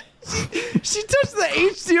 yeah. She touched the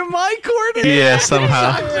HDMI cord. Yeah,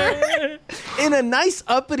 somehow. In a nice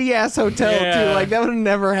uppity ass hotel too. Like that would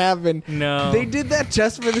never happen. No. They did that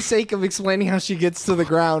just for the sake of explaining how she gets to the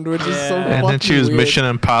ground, which is so fucking And then she was weird. Mission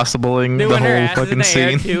Impossibling the when her whole ass is in fucking the scene.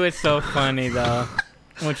 air too, it's so funny though.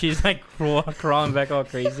 When she's like crawling back all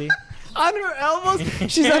crazy. On her elbows.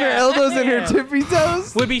 She's on her elbows and her tippy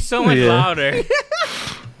toes. Would be so much louder.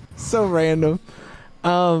 So random.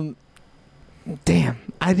 Damn.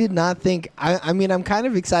 I did not think. I mean, I'm kind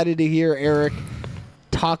of excited to hear Eric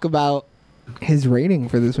talk about his rating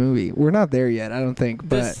for this movie. We're not there yet, I don't think.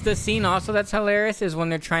 But The scene also that's hilarious is when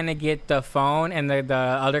they're trying to get the phone and the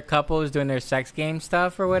other couple is doing their sex game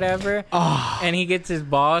stuff or whatever. Oh. And he gets his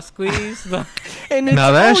ball squeezed. And it's,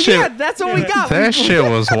 Now that shit, yeah, that's what we got. That shit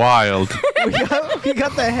was wild. we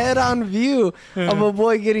got the head-on view of a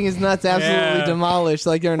boy getting his nuts absolutely demolished,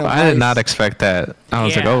 like they're in a I did vice. not expect that. I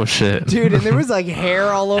was like, oh shit, dude. And there was like hair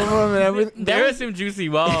all over him and everything. There was some juicy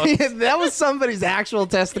balls. That was somebody's actual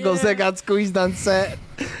testicles that got squeezed on set.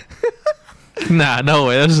 Nah, no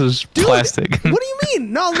way. This is plastic. What do you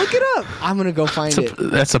mean? No, look it up. I'm gonna go find it.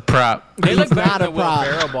 That's a prop. They look It's better not than a the Will prop.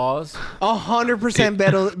 Ferrell balls. 100%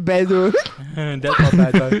 better. That's not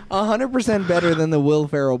bad though. 100% better than the Will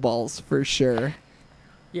Ferrell balls for sure.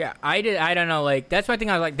 Yeah, I don't know. Like that's my thing.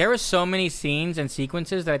 I was like, there were so many scenes and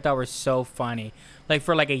sequences that I thought were so funny. Like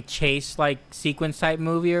for like a chase like sequence type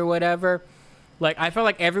movie or whatever. Like I felt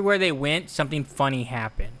like everywhere they went, something funny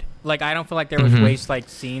happened. Like I don't feel like there was waste like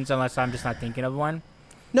scenes unless I'm just not thinking of one.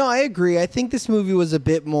 No, I agree. I think this movie was a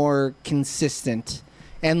bit more consistent,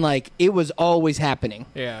 and like it was always happening.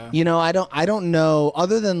 Yeah. You know, I don't know.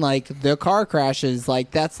 Other than like the car crashes,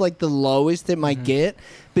 like that's like the lowest it might get.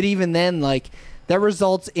 But even then, like that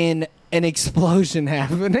results in an explosion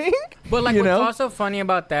happening. But like you what's know? also funny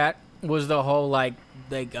about that was the whole like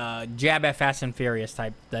jab at Fast and Furious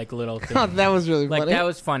type like little thing. Oh, that was really like funny. that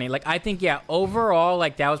was funny. Like I think overall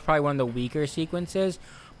like that was probably one of the weaker sequences.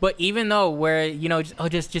 But even though where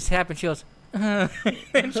just happened, she goes and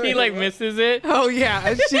she like misses it. Oh yeah,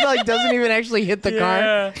 and she like doesn't even actually hit the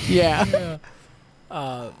car. Yeah.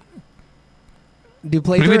 Do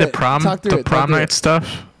play Maybe through the it. prom Talk through it. Talk through night it.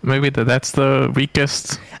 stuff. Maybe that's the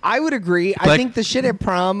weakest. I would agree. I Like- think the shit at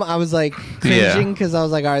prom, I was like cringing because I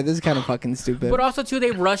was like, all right, this is kind of fucking stupid. But also too,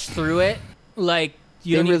 they rush through it. Like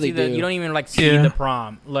you They don't really even see do. you don't even like see Yeah. the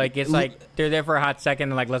prom. Like it's like they're there for a hot second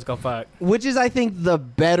and like let's go fuck. Which is, I think, the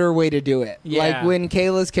better way to do it. Yeah. Like when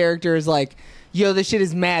Kayla's character is like, yo, this shit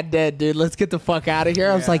is mad dead, dude. Let's get the fuck out of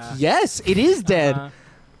here. I was like, Yeah. yes, it is dead.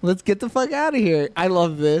 Let's get the fuck out of here. I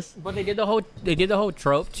love this. But they did the whole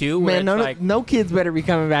trope too. Where Man, it's no kids better be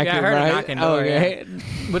coming back Yeah, I here, heard right? a knocking door, Okay.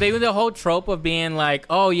 But they did the whole trope of being like,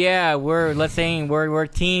 oh yeah, we're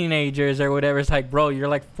teenagers or whatever. It's like, bro, you're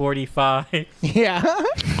like 45. Yeah.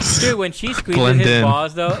 Dude, when she squeezes Blend his in.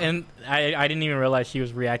 balls though, and I didn't even realize she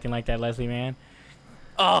was reacting like that, Leslie Mann.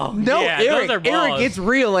 Oh No, yeah, Eric. those are balls. Eric, it's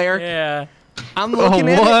real, Eric. Yeah. I'm looking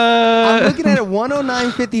at what? it. I'm looking at it.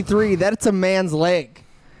 109.53. That's a man's leg.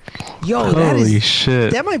 Yo, Holy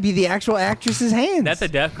shit. that might be the actual actress's hands. That's a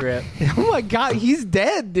death grip. Oh my god, he's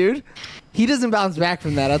dead, dude. He doesn't bounce back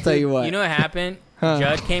from that. I'll tell you what. You know what happened? Huh.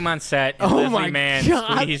 Judd came on set and Oh Leslie my Mann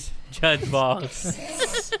God. squeezed Judd's balls.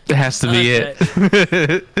 It has to be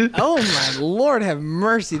it. Oh my Lord, have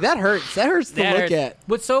mercy. That hurts. That hurts to That look hurts. at.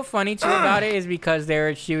 What's so funny too about it is because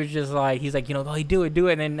she was just like, he's like, you know, oh, do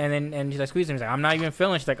it, and she's like, squeeze him. He's like, I'm not even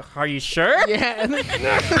feeling. She's like, are you sure? Yeah, and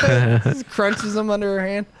then just crunches him under her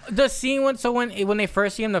hand. The scene when they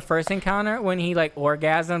first see him, the first encounter, when he like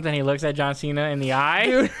orgasms and he looks at John Cena in the eye,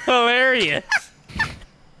 Dude. hilarious.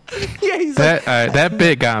 Yeah, he's like, That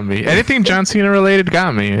bit got me. Anything John Cena related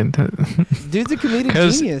got me. dude's a comedic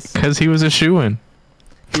genius. Because he was a shoo-in.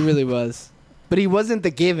 He really was. But he wasn't the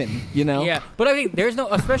given, you know? Yeah, but I mean, there's no,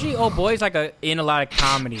 especially old boys like in a lot of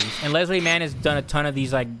comedies, and Leslie Mann has done a ton of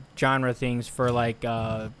these like genre things for like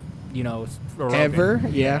you know, Rogan. Ever?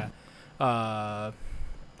 Yeah.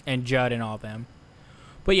 And Judd and all of them.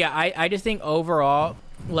 But yeah, I just think overall,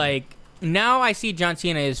 like, now I see John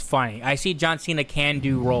Cena is funny. I see John Cena can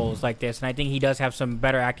do roles like this, and I think he does have some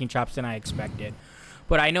better acting chops than I expected.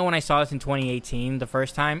 But I know when I saw this in 2018 the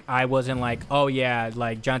first time, I wasn't like, oh yeah,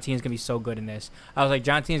 like John Cena's gonna be so good in this. I was like,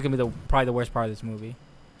 John Cena's gonna be probably the worst part of this movie.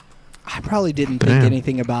 I probably didn't think Damn.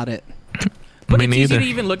 anything about it. But Me it's easy neither. to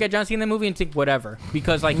even look at John Cena in the movie and think whatever,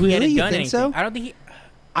 because like he Really? hadn't You done think anything. so? I don't think he.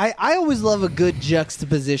 I always love a good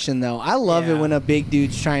juxtaposition, though. I love it Yeah. when a big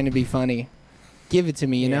dude's trying to be funny. Give it to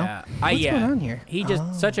me, you know? Yeah. What's going on here? He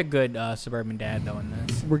just such a good suburban dad though in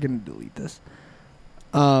this. We're going to delete this.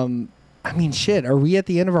 I mean, shit. Are we at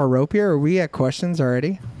the end of our rope here? Are we at questions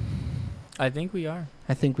already? I think we are.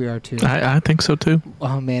 I think we are, too. I think so too.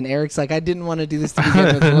 Oh, man. Eric's like, I didn't want to do this to begin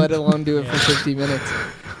with, let alone do it for 50 minutes.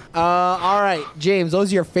 All right. James, what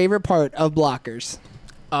was your favorite part of Blockers?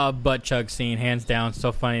 Butt chug scene, hands down,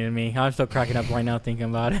 so funny to me. I'm still cracking up right now thinking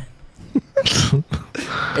about it.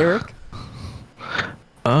 Eric?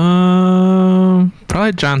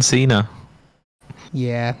 Probably John Cena.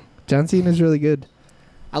 Yeah. John Cena's really good.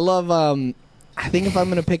 I love, I think if I'm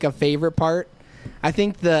going to pick a favorite part, I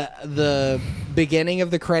think the beginning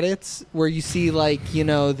of the credits where you see, like, you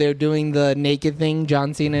know, they're doing the naked thing,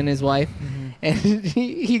 John Cena and his wife, and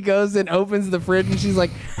he goes and opens the fridge and she's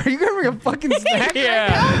like, are you going to bring a fucking snack?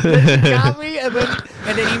 Yeah. Right now? That you got me?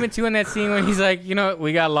 And then even too in that scene when he's like, you know,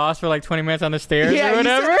 we got lost for like 20 minutes on the stairs yeah, or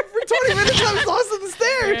whatever. You said for 20 minutes I was lost on the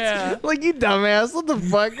stairs. Yeah. Like, you dumbass. What the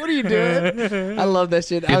fuck? What are you doing? I love that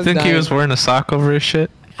shit. I You was think he dying. was wearing a sock over his shit?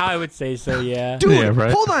 I would say so, yeah. Dude, Yeah,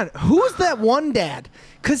 right. hold on. Who's that one dad?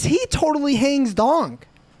 Because he totally hangs dong.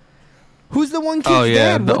 Who's the one kid's Oh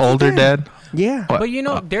yeah, dad? the What's his older name? dad. Yeah. What, But you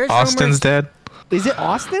know, there's Austin's rumors. dad. Is it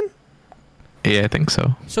Austin? Yeah, I think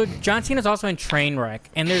so. So John Cena's also in Trainwreck,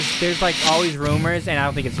 and there's like always rumors, and I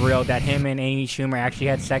don't think it's real, that him and Amy Schumer actually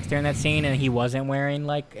had sex during that scene, and he wasn't wearing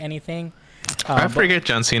like anything. I But- forget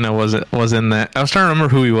John Cena was in that. I was trying to remember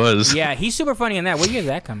who he was. Yeah, he's super funny in that. What year did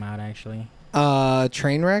that come out, actually?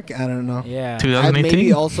 Trainwreck? I don't know. Yeah. 2018.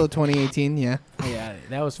 Maybe also 2018, yeah. Yeah,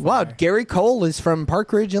 that was Wow, fire. Gary Cole is from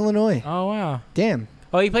Park Ridge, Illinois. Oh, wow. Damn.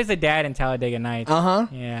 Oh, he plays the dad in Talladega Nights. Uh-huh.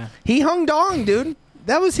 Yeah. He hung dong, dude.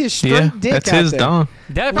 That was his straight Yeah, dick that's out his there. dong.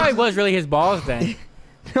 That probably was really his balls then.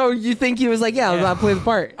 Oh, you think he was like, yeah, Yeah. I'll play the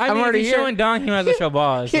part. I I'm mean, already if he's here. showing dong, he might as well show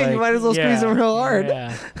balls. Yeah, you might as well squeeze him real hard.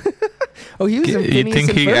 Yeah. Oh, he was in You Phineas think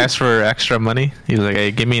and he Ferb. asked for extra money? He was like,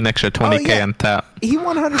 "Hey, give me an extra 20K yeah. on top." He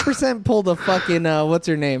 100% pulled a fucking, what's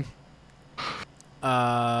her name?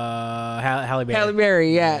 Halle Berry. Halle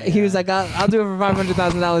Berry, yeah. He was like, I'll do it for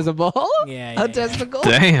 $500,000 a ball. Yeah, A yeah. testicle.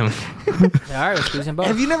 Damn. All right, let's squeeze him both.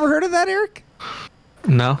 Have you never heard of that, Eric?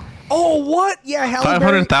 No. Oh, what? Yeah, Halle Berry.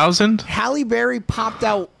 500,000. Halle Berry popped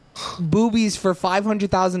out boobies for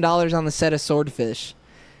 $500,000 on the set of Swordfish.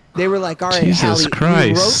 They were like, all right, Jesus Halle, you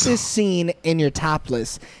Christ. wrote this scene and you're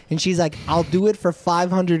topless. And she's like, I'll do it for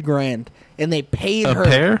 $500,000. And they paid A her.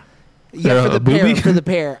 pair? Yeah, for A the pair. boobie? For the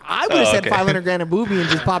pair. I would have Oh, said okay. $500,000 a boobie and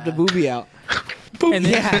just popped a boobie out. And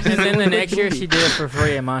then, Yeah. and then the next year she did it for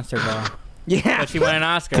free at Monster Ball. Yeah. But she won an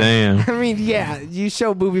Oscar. Damn. I mean, yeah, you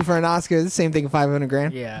show boobie for an Oscar, it's the same thing,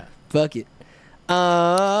 $500,000. Yeah. Fuck it.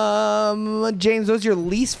 James, what's your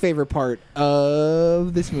least favorite part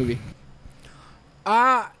of this movie?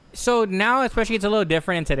 So now, especially, it's a little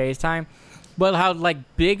different in today's time. But how like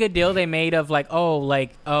big a deal they made of like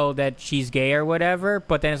that she's gay or whatever,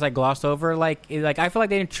 but then it's like glossed over. Like I feel like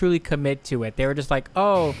they didn't truly commit to it. They were just like,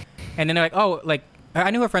 oh, and then they're like, oh, like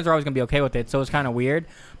I knew her friends were always gonna be okay with it, so it was kind of weird.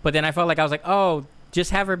 But then I felt like I was like, oh,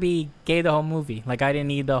 just have her be gay the whole movie. Like I didn't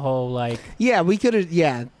need the whole like. Yeah, we could have.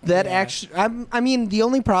 Yeah, that actually. I mean, the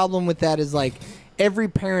only problem with that is like every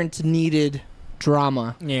parent needed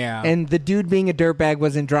drama. Yeah. And the dude being a dirtbag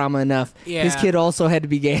wasn't drama enough. Yeah. His kid also had to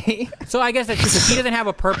be gay. So I guess that's true, because he doesn't have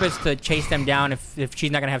a purpose to chase them down if she's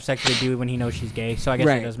not gonna have sex with a dude when he knows she's gay. So I guess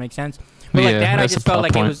that does make sense. But like that, I just felt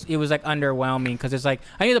like it was like underwhelming, because it's like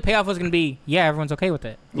I knew the payoff was gonna be everyone's okay with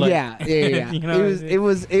it. Like, yeah. You know,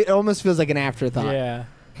 it almost feels like an afterthought. Yeah.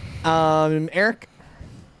 Eric.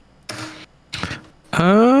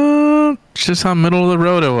 Just how middle of the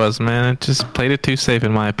road it was, man. It just played it too safe,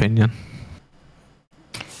 in my opinion.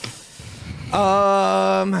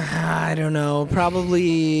 I don't know.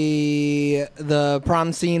 Probably the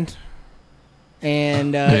prom scene,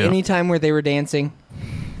 and any time where they were dancing,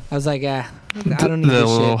 I was like, I don't need the this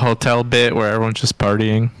little shit. hotel bit where everyone's just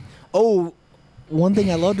partying. Oh, one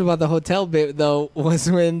thing I loved about the hotel bit though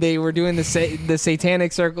was when they were doing the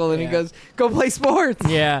satanic circle, and he goes, "Go play sports."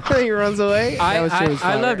 Yeah. And he runs away.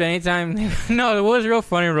 I loved anytime. No, it was real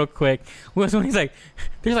funny. Real quick was when he's like,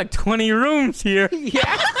 "There's like 20 rooms here."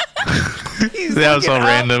 Yeah. That was so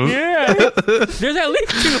random. Yeah. There's at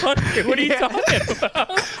least 200. What are you talking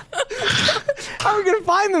about? How are we gonna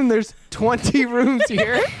find them? There's 20 rooms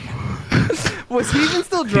here. Was he even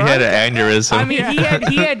still drunk? He had an aneurysm. I mean,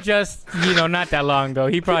 he had just, not that long ago.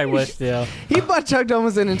 He probably was still. He butt chugged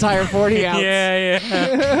almost an entire 40 ounce.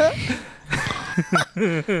 Yeah.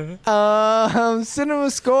 Cinema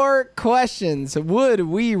score questions. Would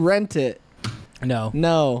we rent it? No.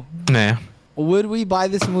 No. Nah. Would we buy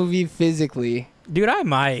this movie physically? Dude, I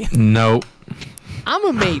might. Nope. I'm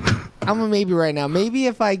a maybe right now. Maybe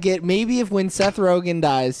if when Seth Rogen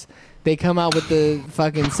dies, they come out with the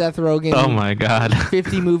fucking Seth Rogen. Oh my god.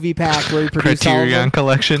 50 movie pack where he produced all of Criterion them.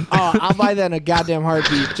 Collection. Oh, I'll buy that in a goddamn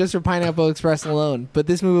heartbeat just for Pineapple Express alone. But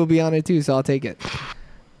this movie will be on it too, so I'll take it.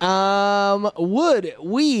 Would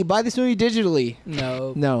we buy this movie digitally?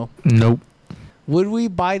 No. No. Nope. Would we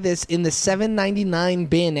buy this in the $7.99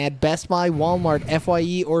 bin at Best Buy, Walmart,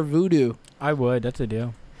 FYE, or Vudu? I would. That's a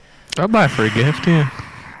deal. I'll buy it for a gift, yeah.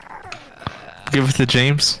 Give it to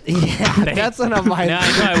James. Yeah, that's what I'm buying. No,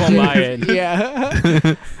 I won't buy it.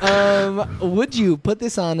 Yeah. Would you put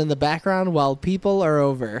this on in the background while people are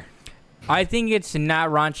over? I think it's not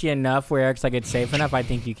raunchy enough where Eric's like, it's safe enough. I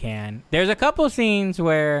think you can. There's a couple scenes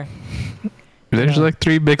where... There's like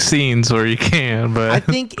 3 big scenes where you can, but... I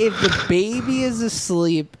think if the baby is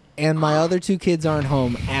asleep and my other 2 kids aren't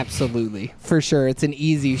home, absolutely. For sure. It's an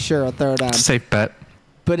easy, I'll throw it on. Safe bet.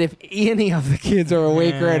 But if any of the kids are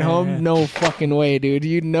awake or at home, no fucking way,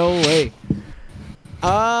 dude. No way.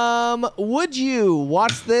 Would you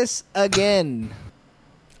watch this again?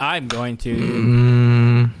 I'm going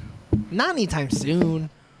to. Not anytime soon.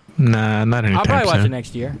 Nah, not anytime I'll probably watch it soon.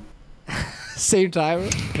 next year. Same time.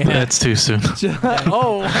 Yeah. That's too soon.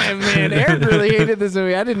 Oh man, Eric really hated this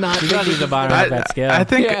movie. I did not. He's on the bottom of that scale. I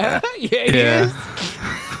think. Yeah, he is.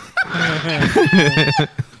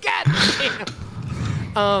 God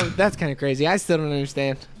damn. That's kind of crazy. I still don't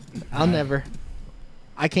understand. I'll never.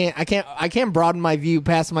 I can't broaden my view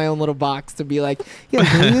past my own little box to be like, yeah,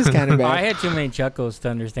 the movie is kind of bad. I had too many chuckles to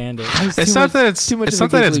understand it. It's not that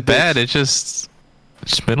it's bad. It's just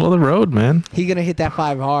middle of the road, man. He gonna hit that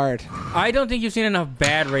 5 hard. I don't think you've seen enough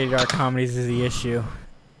bad rated R comedies is the issue.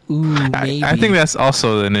 Ooh, maybe. I think that's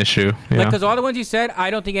also an issue. Like, because all the ones you said, I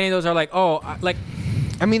don't think any of those are like,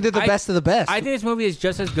 I mean, they're the best of the best. I think this movie is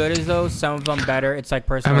just as good as those. Some of them better. It's like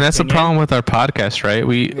personal. I mean, that's the opinion. problem with our podcast, right?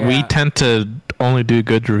 We tend to only do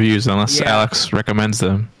good reviews unless Alex recommends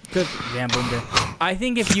them. Good damn boomer. I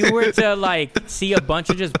think if you were to like see a bunch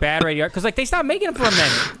of just bad rated R, because like they stopped making them for a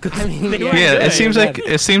minute. I mean,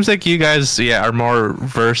 it seems like you guys are more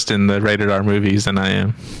versed in the rated R movies than I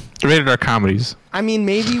am. The rated R comedies. I mean,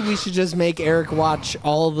 maybe we should just make Eric watch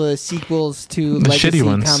all the sequels to the legacy shitty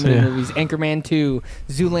ones, comedy movies. Anchorman 2,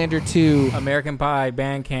 Zoolander 2. American Pie,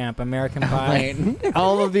 Bandcamp, American Pie. Right.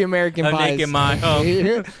 All of the American A Pies. Naked Mile.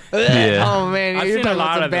 Yeah. Oh, man. I've You're seen talking a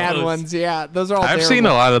lot about some of bad those. ones. Yeah, those are all I've terrible. seen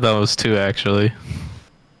a lot of those too, actually.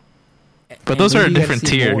 But And those are a maybe you gotta different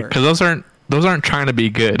see tier more. because those aren't trying to be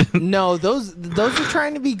good. No, those are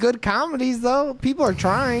trying to be good comedies, though. People are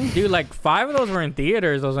trying. Dude, like 5 of those were in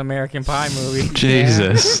theaters, those American Pie movies.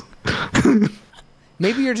 Jesus.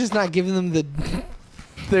 Maybe you're just not giving them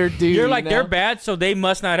their due. You're like, you know? they're bad, so they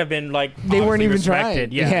must not have been like They weren't honestly even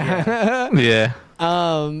respected. trying. Yeah. Yeah.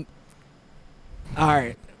 All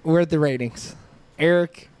right, we're at the ratings.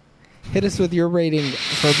 Eric, hit us with your rating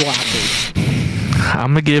for Blockers.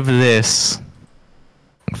 I'm gonna give this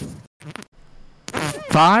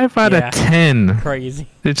 5 out of 10. Crazy.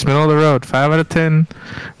 It's middle of the road. 5 out of 10.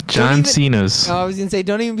 John Cena's. Oh, I was gonna say,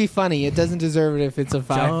 don't even be funny. It doesn't deserve it if it's a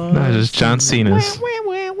 5. No, just John Cena's.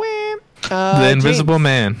 The Invisible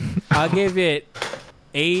Man. I'll give it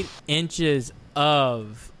 8 inches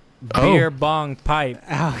of beer bong pipe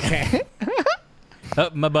Okay.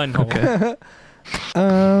 up my butthole. Okay.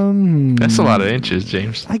 Um, That's a lot of inches,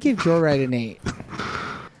 James. I give Joyride an 8.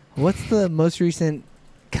 What's the most recent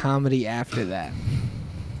comedy after that?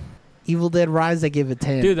 Evil Dead Rise, I give a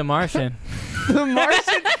 10. Dude, The Martian. The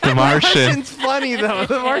Martian. The Martian. Martian's funny though.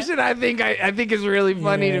 The Martian, I think is really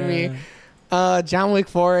funny to me. John Wick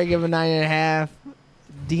 4, I give a 9.5.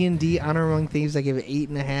 D&D Honor Among Thieves, I give it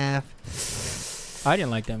 8.5. I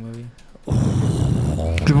didn't like that movie.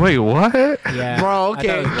 Wait, what? Yeah. Bro,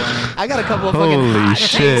 okay. I got a couple of fucking Holy hot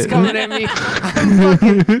shit. takes coming at me.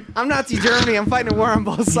 I'm Nazi Germany. I'm fighting a war on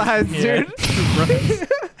both sides, dude.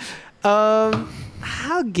 I'll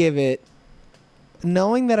give it,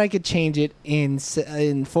 knowing that I could change it in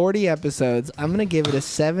 40 episodes, I'm going to give it a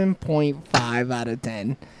 7.5 out of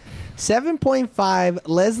 10. 7.5,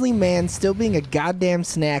 Leslie Mann still being a goddamn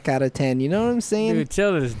snack out of 10. You know what I'm saying? Dude,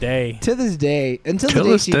 till this day. To this day. Until the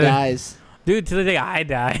day she dies. Dude, till the day I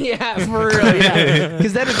die. Yeah, for real, yeah.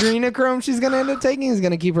 Because that adrenochrome she's going to end up taking is going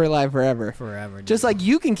to keep her alive forever. Forever. Dude. Just like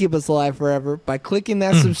you can keep us alive forever by clicking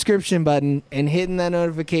that subscription button and hitting that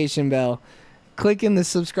notification bell. Clicking the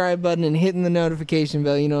subscribe button and hitting the notification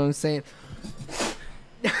bell, you know what I'm saying?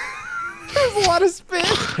 There's a lot of spit.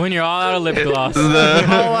 When you're all out of lip gloss. All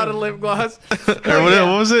out of lip gloss. What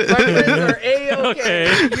was it? My friends are A-okay.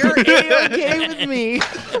 You're A-okay with me.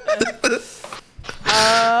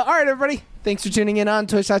 All right, everybody. Thanks for tuning in on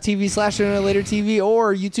twitch.tv/SoonerOrLaterTV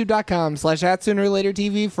or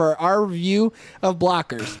youtube.com/@SoonerOrLaterTV for our review of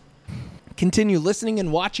Blockers. Continue listening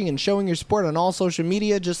and watching and showing your support on all social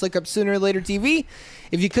media. Just look up Sooner or Later TV.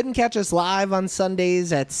 If you couldn't catch us live on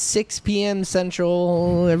Sundays at 6 p.m.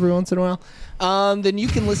 Central every once in a while, then you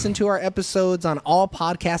can listen to our episodes on all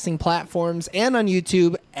podcasting platforms and on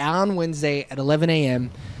YouTube on Wednesday at 11 a.m.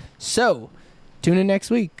 So tune in next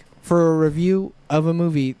week for a review of a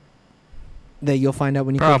movie that you'll find out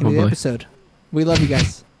when you click into the episode. We love you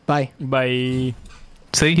guys. Bye. Bye.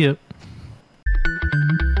 See ya.